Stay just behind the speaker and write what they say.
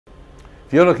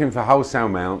If you're looking for wholesale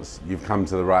mounts, you've come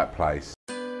to the right place.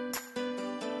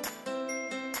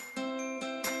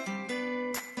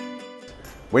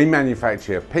 We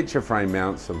manufacture picture frame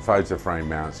mounts and photo frame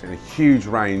mounts in a huge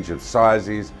range of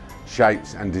sizes,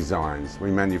 shapes and designs.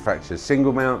 We manufacture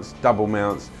single mounts, double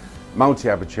mounts,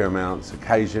 multi-aperture mounts,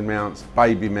 occasion mounts,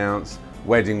 baby mounts,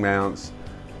 wedding mounts,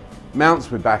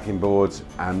 mounts with backing boards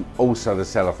and also the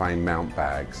cellophane mount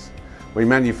bags. We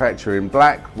manufacture in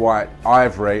black, white,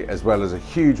 ivory as well as a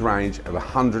huge range of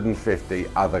 150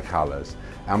 other colours.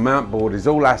 Our mount board is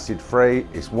all acid free,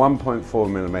 it's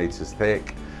 1.4mm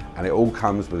thick and it all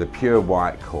comes with a pure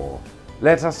white core.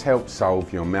 Let us help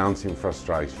solve your mounting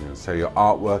frustrations so your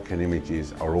artwork and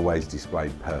images are always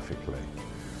displayed perfectly.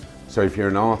 So if you're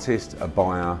an artist, a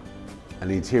buyer,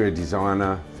 an interior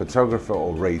designer, photographer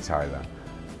or retailer,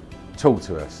 talk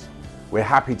to us. We're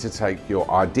happy to take your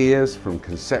ideas from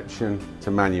conception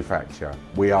to manufacture.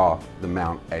 We are the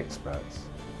mount experts.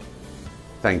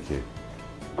 Thank you.